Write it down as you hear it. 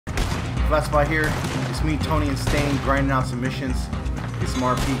flat spot here. It's me, Tony, and Stain grinding out some missions. Get some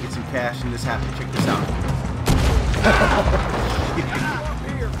RP, get some cash, and this happened. Check this out.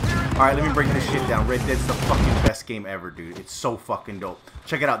 Alright, let me break this shit down. Red Dead's the fucking best game ever, dude. It's so fucking dope.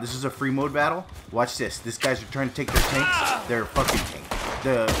 Check it out. This is a free mode battle. Watch this. These guys are trying to take their tanks. Their fucking tank.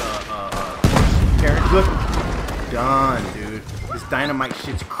 The carriage. Look. Done, dude. This dynamite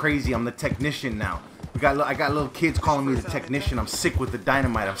shit's crazy. I'm the technician now. I got little kids calling me the technician. I'm sick with the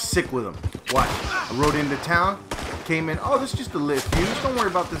dynamite. I'm sick with them. Watch. I rode into town. Came in. Oh, this is just a lit fuse. Don't worry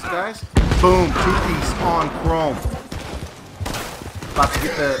about this, guys. Boom. 2-piece on chrome. About to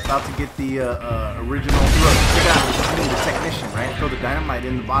get the original. Look, check it out. I'm the technician, right? Throw the dynamite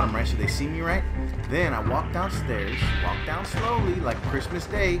in the bottom, right? So they see me, right? Then I walk downstairs, walk down slowly, like Christmas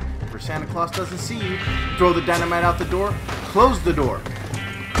Day, where Santa Claus doesn't see you. Throw the dynamite out the door. Close the door.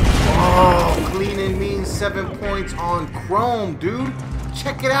 Oh, clean and mean 7 points on chrome, dude.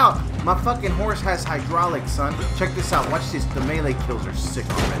 Check it out. My fucking horse has hydraulics, son. Check this out. Watch this. The melee kills are sick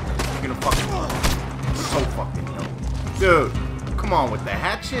already. You're gonna fucking so fucking dope, dude. Come on with the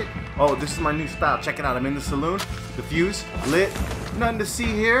hatchet. Oh, this is my new style. Check it out. I'm in the saloon. The fuse lit. Nothing to see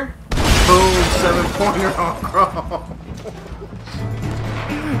here. Boom. 7-pointer on chrome.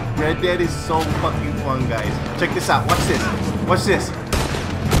 Red Dead is so fucking fun, guys. Check this out. Watch this. Watch this.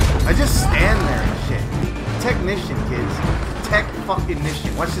 I just stand there and shit. Technician, kids. Tech fucking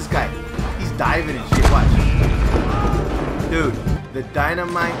mission. Watch this guy. He's diving and shit. Watch. Dude. The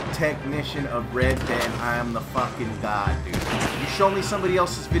dynamite technician of Red Dead. I am the fucking god, dude. You show me somebody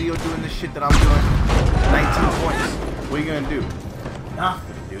else's video doing this shit that I'm doing. 19 points. What are you gonna do?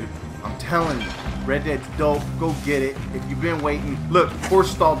 Nothing, dude. I'm telling you. Red Dead's dope. Go get it. If you've been waiting. Look,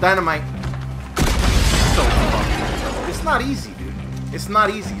 horse stall dynamite. So fucking. It's not easy, dude. It's not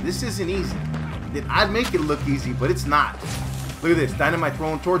easy. This isn't easy. I'd make it look easy, but it's not. Look at this. Dynamite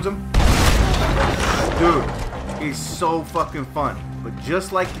throwing towards him. Dude. It's so fucking fun. But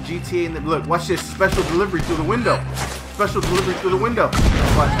just like the GTA and the look, watch this special delivery through the window. Special delivery through the window.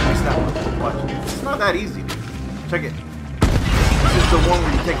 Watch, miss that one. Watch. It's not that easy, dude. Check it. This is the one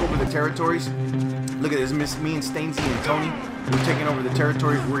where you take over the territories. Look at this, me and Stainsy and Tony. We're taking over the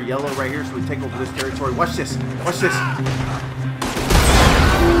territories. We're yellow right here, so we take over this territory. Watch this. Watch this.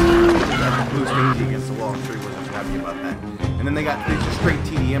 Blue Stainsy against the wall. I'm sure he wasn't happy about that. And then they got these are straight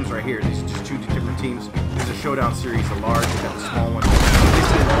TDMs right here. These are just two different teams. There's a showdown series, a large and a small one. This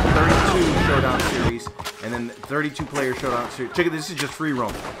is a 32 showdown series, and then 32 player showdown series. Check it, this is just free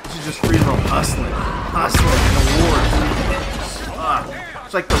roam. This is just free roam, hustling, and awards.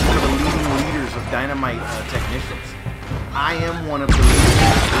 It's like one of the leading leaders of dynamite technicians. I am one of the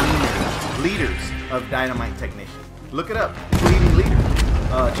leaders of dynamite technicians. Look it up, leading leader.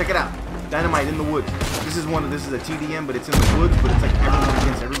 Check it out. Dynamite in the woods. This is a TDM, but it's in the woods, but it's like everyone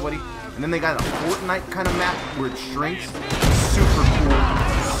against everybody. And then they got a Fortnite kind of map where it shrinks. Super cool,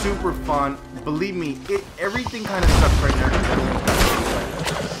 super fun. Believe me, everything kind of sucks right now.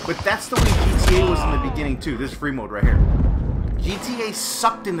 But that's the way GTA was in the beginning too. This free mode right here. GTA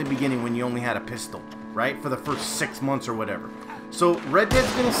sucked in the beginning when you only had a pistol, right? For the first 6 months or whatever. So Red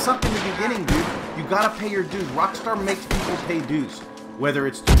Dead's gonna suck in the beginning, dude. You gotta pay your dues. Rockstar makes people pay dues. Whether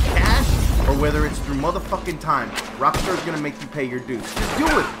it's through cash or whether it's through motherfucking time, Rockstar's gonna make you pay your dues. Just do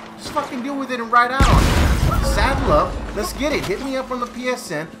it. Just fucking deal with it and ride out on it. Saddle up. Let's get it. Hit me up on the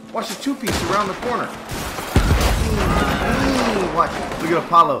PSN. Watch the 2-piece around the corner. Watch. Look at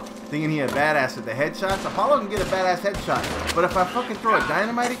Apollo thinking he a badass at the headshots. Apollo can get a badass headshot. But if I fucking throw a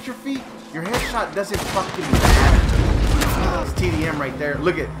dynamite at your feet, your headshot doesn't fucking matter. It's TDM right there.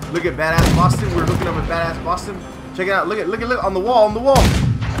 Look at badass Boston. We're looking up at badass Boston. Check it out. Look on the wall.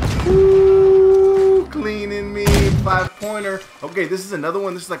 Ooh, clean and mean 5-pointer. Okay, this is another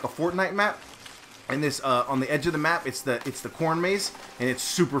one. This is like a Fortnite map. And this on the edge of the map, it's the corn maze, and it's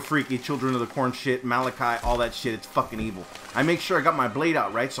super freaky. Children of the Corn shit, Malachi, all that shit. It's fucking evil. I make sure I got my blade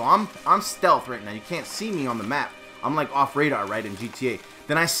out, right? So I'm stealth right now. You can't see me on the map. I'm like off radar, right, in GTA.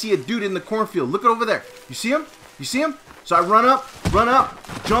 Then I see a dude in the cornfield. Look over there. You see him? You see him? So I run up,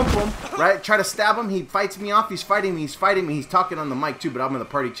 jump him, right? Try to stab him. He fights me off. He's fighting me. He's talking on the mic too, but I'm in the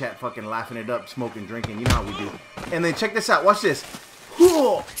party chat fucking laughing it up, smoking, drinking. You know how we do. And then check this out. Watch this.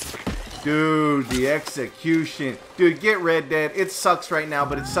 Dude, the execution. Dude, get Red Dead. It sucks right now,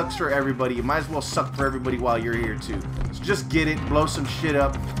 but it sucks for everybody. You might as well suck for everybody while you're here too. So just get it, blow some shit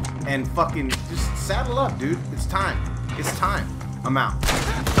up, and fucking just saddle up, dude. It's time. It's time. I'm out.